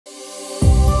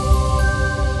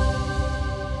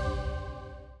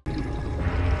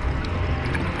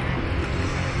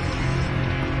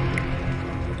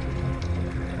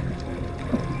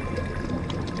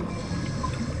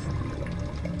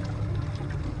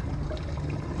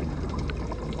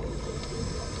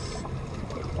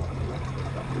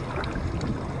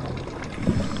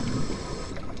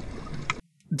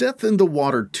Death in the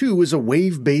Water 2 is a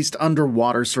wave-based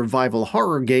underwater survival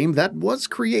horror game that was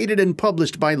created and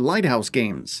published by Lighthouse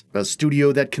Games, a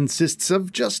studio that consists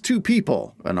of just two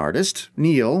people, an artist,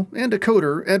 Neil, and a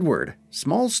coder, Edward.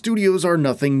 Small studios are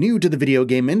nothing new to the video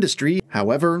game industry,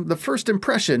 however, the first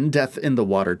impression Death in the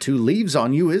Water 2 leaves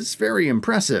on you is very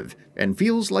impressive, and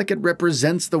feels like it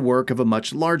represents the work of a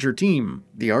much larger team.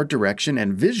 The art direction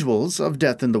and visuals of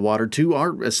Death in the Water 2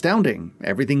 are astounding,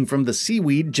 everything from the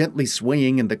seaweed gently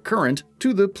swaying in the current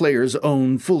to the player's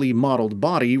own fully modeled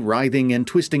body writhing and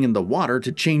twisting in the water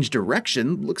to change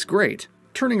direction looks great.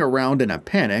 Turning around in a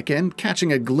panic and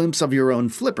catching a glimpse of your own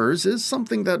flippers is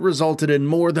something that resulted in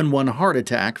more than one heart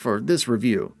attack for this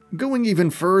review. Going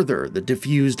even further, the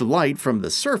diffused light from the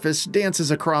surface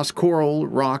dances across coral,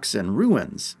 rocks, and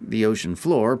ruins. The ocean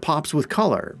floor pops with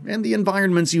color, and the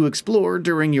environments you explore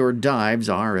during your dives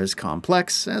are as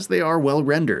complex as they are well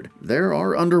rendered. There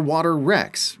are underwater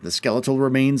wrecks, the skeletal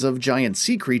remains of giant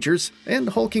sea creatures, and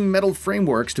hulking metal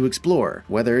frameworks to explore.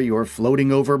 Whether you're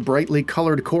floating over brightly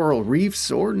colored coral reefs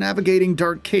or navigating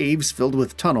dark caves filled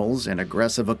with tunnels and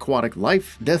aggressive aquatic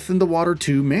life, Death in the Water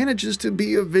 2 manages to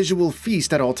be a visual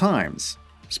feast at all times.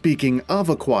 Speaking of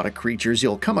aquatic creatures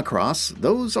you'll come across,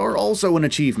 those are also an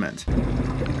achievement.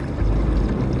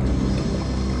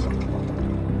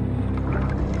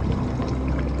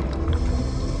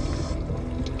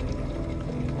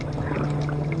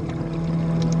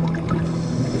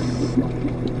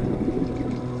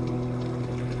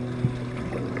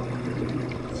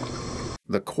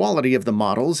 The quality of the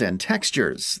models and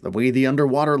textures, the way the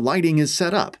underwater lighting is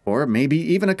set up, or maybe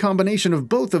even a combination of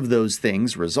both of those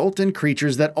things result in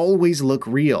creatures that always look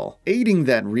real. Aiding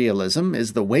that realism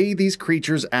is the way these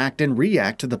creatures act and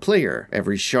react to the player.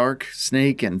 Every shark,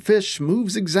 snake, and fish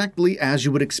moves exactly as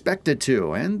you would expect it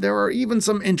to, and there are even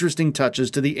some interesting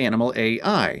touches to the animal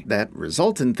AI that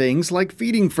result in things like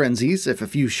feeding frenzies if a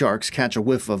few sharks catch a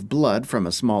whiff of blood from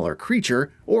a smaller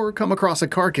creature, or come across a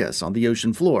carcass on the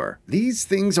ocean floor. These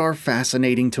things are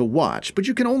fascinating to watch, but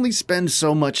you can only spend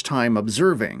so much time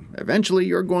observing. Eventually,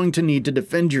 you're going to need to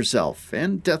defend yourself,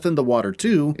 and Death in the Water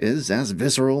 2 is as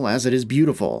visceral as it is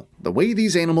beautiful. The way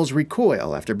these animals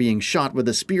recoil after being shot with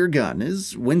a speargun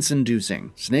is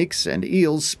wince-inducing. Snakes and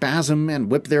eels spasm and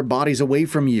whip their bodies away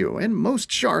from you, and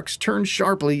most sharks turn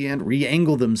sharply and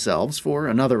re-angle themselves for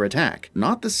another attack.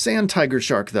 Not the sand tiger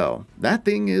shark, though. That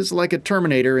thing is like a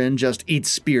Terminator and just eats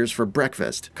spears for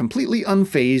breakfast, completely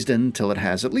unfazed until it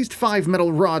has at least 5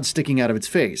 metal rods sticking out of its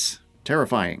face.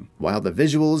 Terrifying. While the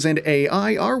visuals and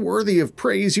AI are worthy of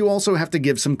praise, you also have to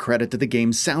give some credit to the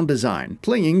game's sound design.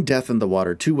 Playing Death in the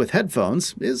Water 2 with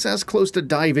headphones is as close to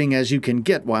diving as you can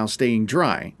get while staying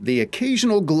dry. The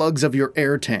occasional glugs of your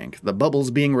air tank, the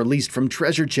bubbles being released from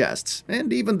treasure chests,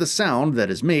 and even the sound that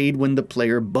is made when the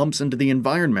player bumps into the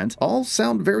environment all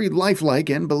sound very lifelike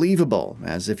and believable,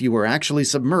 as if you were actually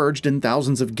submerged in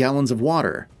thousands of gallons of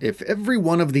water. If every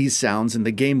one of these sounds in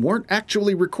the game weren't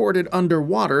actually recorded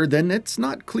underwater, then it's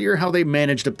not clear how they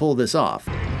managed to pull this off.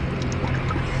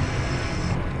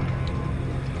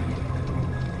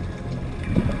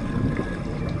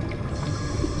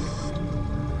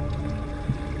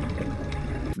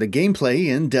 The gameplay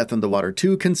in Death in the Water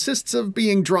 2 consists of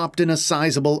being dropped in a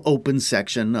sizable open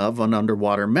section of an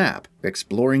underwater map,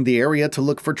 exploring the area to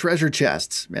look for treasure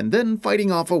chests, and then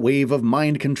fighting off a wave of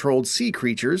mind-controlled sea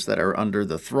creatures that are under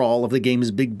the thrall of the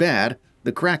game's big bad,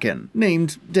 the Kraken,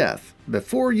 named Death.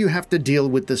 Before you have to deal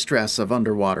with the stress of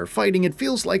underwater fighting, it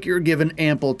feels like you're given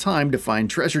ample time to find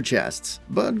treasure chests,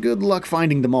 but good luck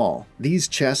finding them all. These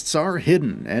chests are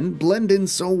hidden and blend in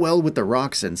so well with the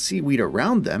rocks and seaweed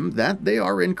around them that they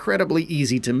are incredibly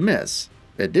easy to miss.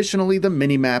 Additionally, the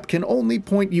minimap can only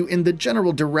point you in the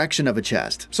general direction of a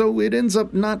chest, so it ends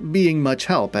up not being much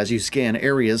help as you scan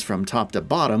areas from top to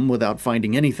bottom without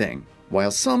finding anything.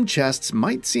 While some chests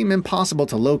might seem impossible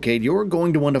to locate, you're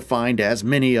going to want to find as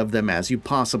many of them as you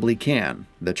possibly can.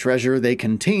 The treasure they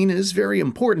contain is very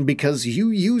important because you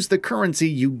use the currency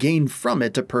you gain from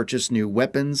it to purchase new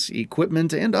weapons,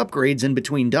 equipment, and upgrades in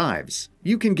between dives.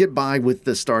 You can get by with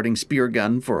the starting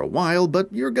speargun for a while, but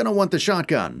you're gonna want the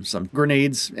shotgun, some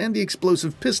grenades, and the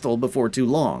explosive pistol before too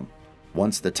long.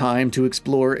 Once the time to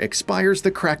explore expires, the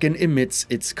Kraken emits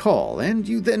its call, and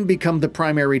you then become the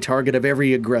primary target of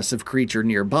every aggressive creature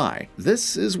nearby.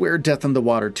 This is where Death in the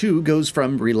Water 2 goes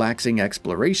from relaxing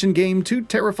exploration game to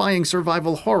terrifying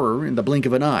survival horror in the blink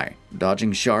of an eye.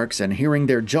 Dodging sharks and hearing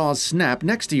their jaws snap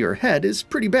next to your head is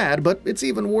pretty bad, but it's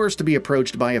even worse to be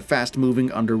approached by a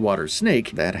fast-moving underwater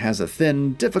snake that has a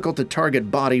thin, difficult-to-target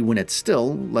body when it's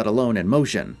still, let alone in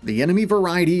motion. The enemy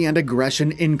variety and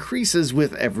aggression increases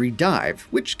with every dive,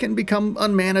 which can become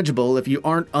unmanageable if you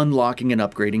aren't unlocking and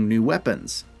upgrading new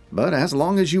weapons. But as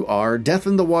long as you are, Death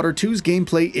in the Water 2's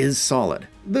gameplay is solid,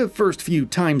 the first few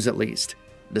times at least.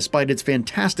 Despite its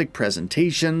fantastic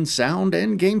presentation, sound,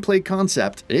 and gameplay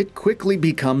concept, it quickly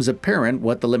becomes apparent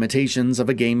what the limitations of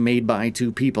a game made by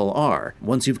two people are.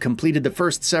 Once you've completed the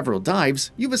first several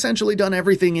dives, you've essentially done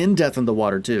everything in Death in the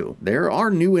Water 2. There are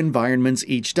new environments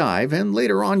each dive, and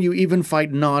later on you even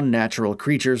fight non-natural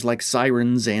creatures like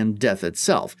Sirens and Death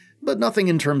itself. But nothing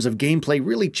in terms of gameplay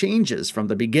really changes from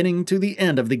the beginning to the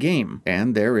end of the game,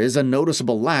 and there is a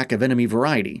noticeable lack of enemy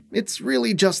variety. It's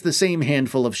really just the same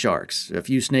handful of sharks, a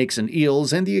few snakes and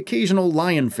eels, and the occasional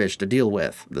lionfish to deal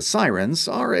with. The Sirens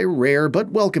are a rare but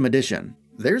welcome addition.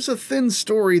 There's a thin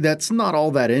story that's not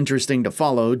all that interesting to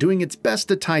follow, doing its best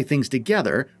to tie things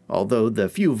together, although the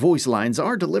few voice lines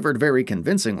are delivered very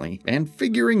convincingly, and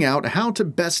figuring out how to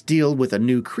best deal with a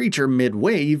new creature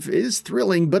mid-wave is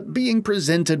thrilling, but being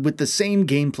presented with the same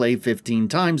gameplay 15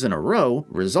 times in a row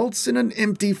results in an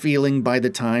empty feeling by the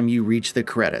time you reach the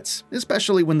credits,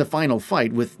 especially when the final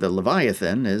fight with the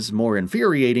Leviathan is more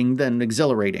infuriating than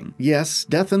exhilarating. Yes,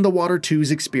 Death in the Water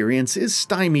 2's experience is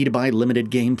stymied by limited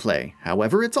gameplay.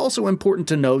 However, it's also important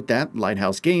to note that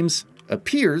Lighthouse Games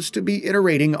appears to be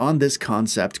iterating on this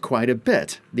concept quite a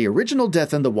bit. The original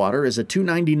Death in the Water is a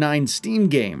 $2.99 Steam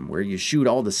game where you shoot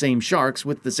all the same sharks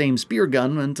with the same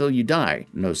speargun until you die.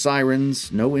 No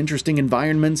sirens, no interesting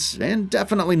environments, and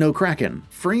definitely no Kraken.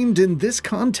 Framed in this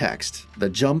context, the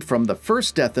jump from the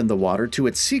first Death in the Water to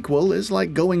its sequel is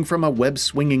like going from a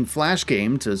web-swinging Flash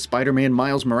game to Spider-Man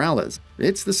Miles Morales.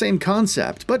 It's the same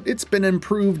concept, but it's been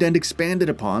improved and expanded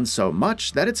upon so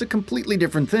much that it's a completely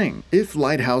different thing. If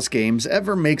Lighthouse Games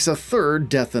ever makes a third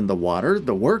Death in the Water,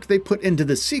 the work they put into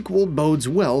the sequel bodes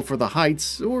well for the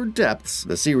heights or depths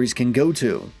the series can go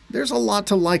to. There's a lot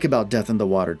to like about Death in the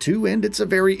Water 2, and it's a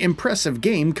very impressive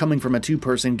game coming from a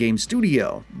two-person game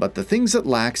studio, but the things it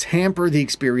lacks hamper the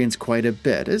experience quite a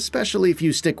bit, especially if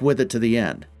you stick with it to the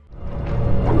end.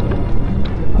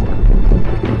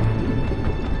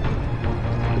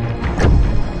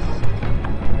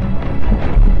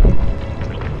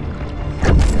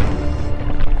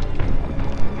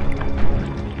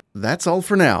 That's all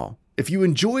for now. If you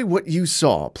enjoy what you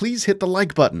saw, please hit the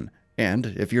like button. And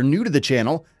if you're new to the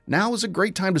channel, now is a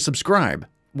great time to subscribe.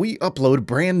 We upload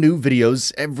brand new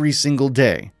videos every single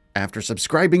day. After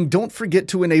subscribing, don't forget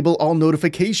to enable all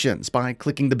notifications by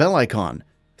clicking the bell icon.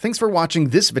 Thanks for watching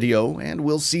this video, and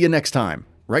we'll see you next time,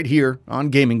 right here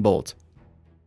on GamingBolt.